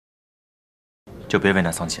就别为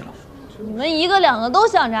难桑琪了。你们一个两个都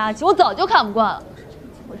想着阿奇，我早就看不惯了。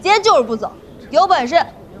我今天就是不走，有本事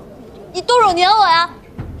你动手撵我呀！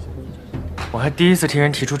我还第一次听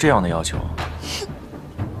人提出这样的要求，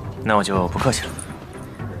那我就不客气了。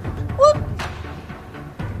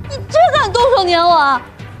你真敢动手撵我啊！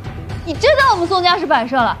你真当我们宋家是摆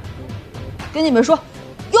设了？跟你们说，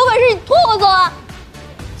有本事你拖我走啊！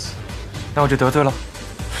那我就得罪了。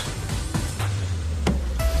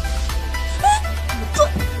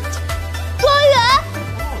庄园，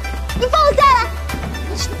你放我下来！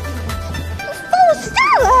你放我下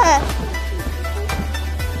来！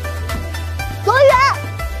庄园，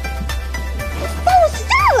你放我下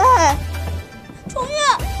来！庄园，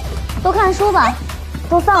多看书吧，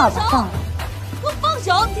都放了吧，放了。给我放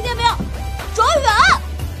手，听见没有？庄园。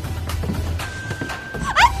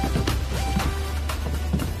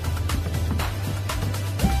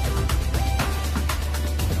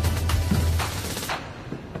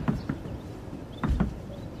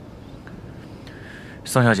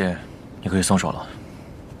桑小姐，你可以松手了。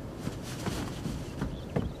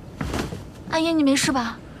阿姨，你没事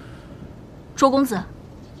吧？卓公子，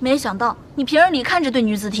没想到你平日里看着对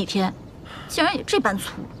女子体贴，竟然也这般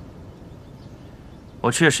粗鲁。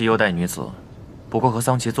我确实优待女子，不过和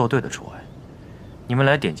桑琪作对的除外。你们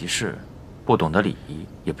来典籍室，不懂得礼仪，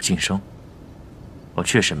也不晋升，我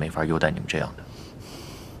确实没法优待你们这样的。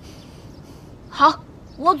好，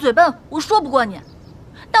我嘴笨，我说不过你，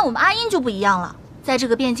但我们阿英就不一样了。在这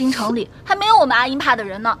个汴京城里，还没有我们阿英怕的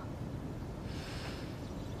人呢。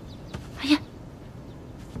哎呀，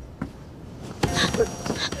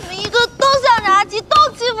你们一个都想着阿奇，都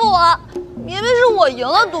欺负我。明明是我赢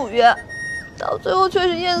了赌约，到最后却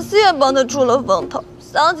是燕思燕帮他出了风头。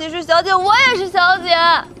桑琪是小姐，我也是小姐，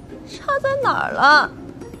差在哪儿了？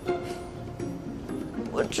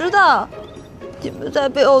我知道，你们在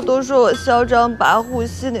背后都说我嚣张跋扈，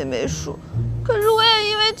心里没数。可是我也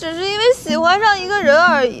只是因为喜欢上一个人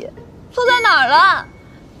而已，错在哪儿了？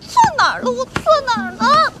错哪儿了？我错哪儿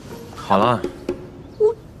了？好了，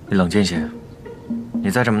你冷静些，你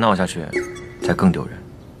再这么闹下去，才更丢人。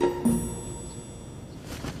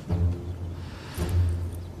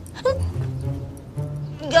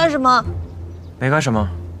你干什么？没干什么，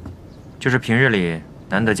就是平日里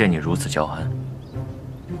难得见你如此娇憨。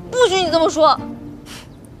不许你这么说！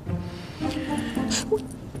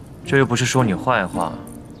这又不是说你坏话，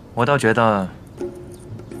我倒觉得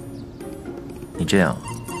你这样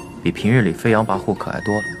比平日里飞扬跋扈可爱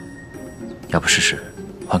多了。要不试试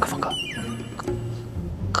换个风格？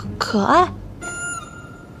可爱？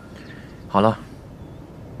好了，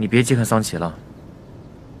你别记恨桑琪了。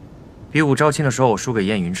比武招亲的时候我输给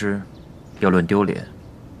晏云之，要论丢脸，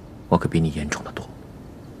我可比你严重的多。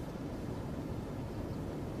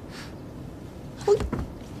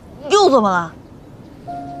又怎么了？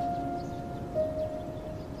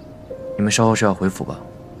你们稍后是要回府吧？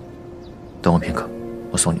等我片刻，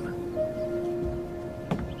我送你们。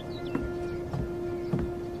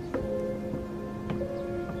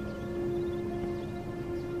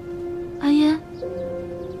阿英，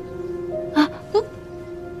啊，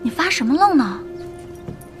你发什么愣呢？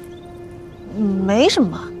没什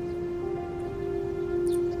么。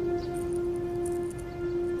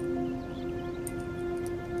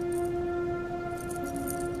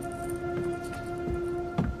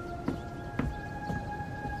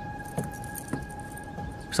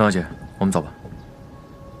桑小姐，我们走吧。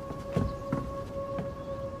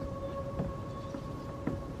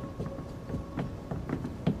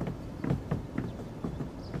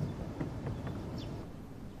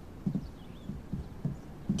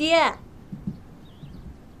爹。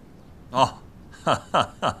哦，哈哈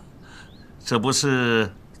哈，这不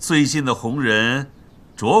是最近的红人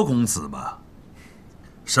卓公子吗？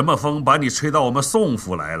什么风把你吹到我们宋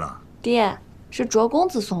府来了？爹，是卓公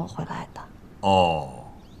子送我回来的。哦。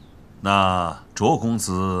那卓公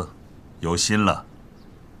子有心了。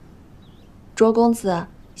卓公子，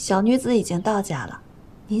小女子已经到家了，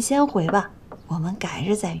您先回吧，我们改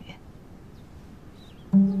日再约。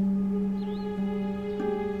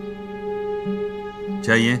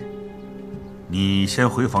佳音，你先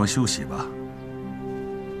回房休息吧。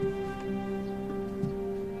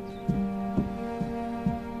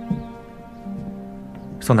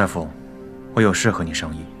宋大夫，我有事和你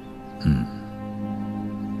商议。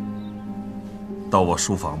到我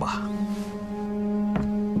书房吧，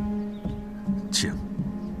请。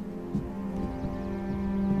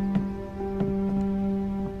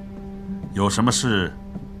有什么事，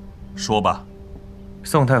说吧。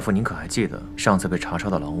宋太傅，您可还记得上次被查抄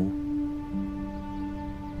的狼屋？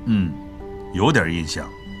有点印象。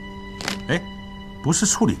哎，不是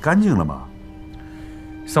处理干净了吗？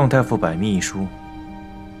宋太傅百密一疏，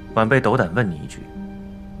晚辈斗胆问你一句：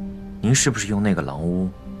您是不是用那个狼屋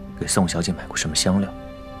给宋小姐买过什么香料？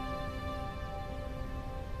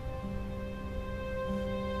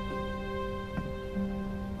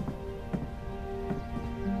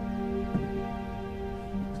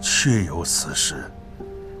确有此事。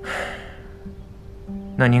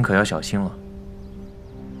那您可要小心了。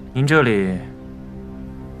您这里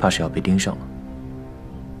怕是要被盯上了。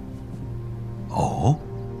哦。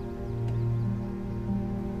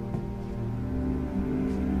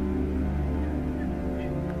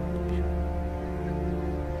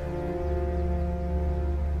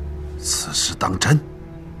此事当真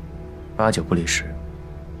？8九不离10，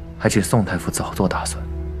还请宋太傅早做打算。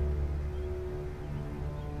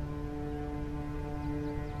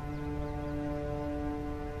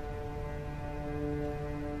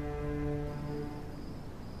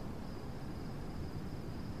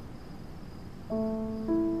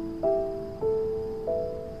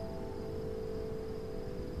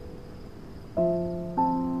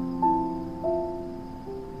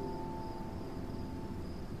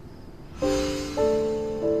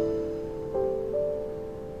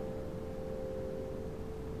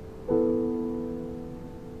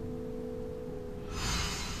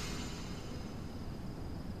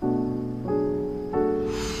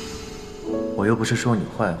我又不是说你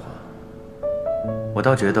坏话，我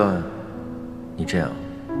倒觉得你这样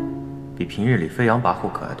比平日里飞扬跋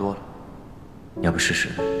扈可爱多了。要不试试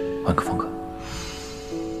换个风格？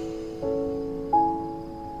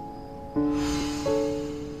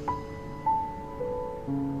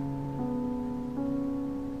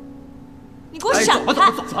你给我闪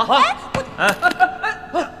开！走哎，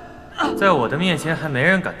在我的面前还没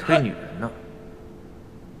人敢推女人呢。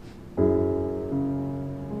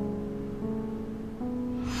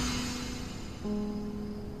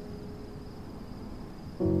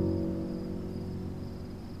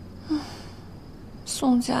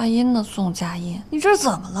宋佳音呢？宋佳音，你这是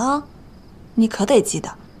怎么了？你可得记得，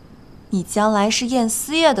你将来是晏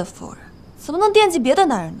思业的夫人，怎么能惦记别的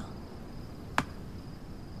男人呢？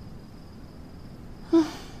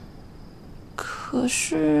可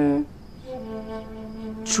是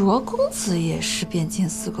卓公子也是汴京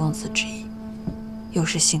4公子之一，又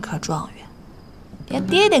是新科状元，连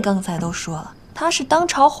爹爹刚才都说了，他是当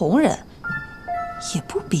朝红人，也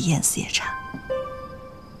不比晏思业差。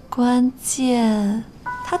关键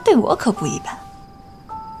他对我可不一般。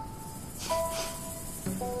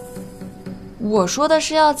我说的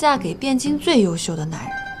是要嫁给汴京最优秀的男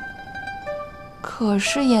人，可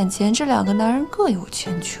是眼前这2个男人各有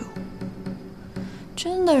千秋，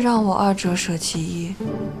真的让我2折舍其一，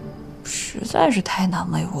实在是太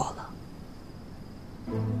难为我了。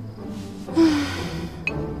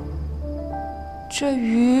这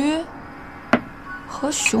鱼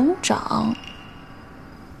和熊掌，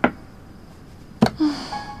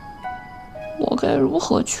我该如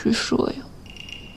何取舍呀？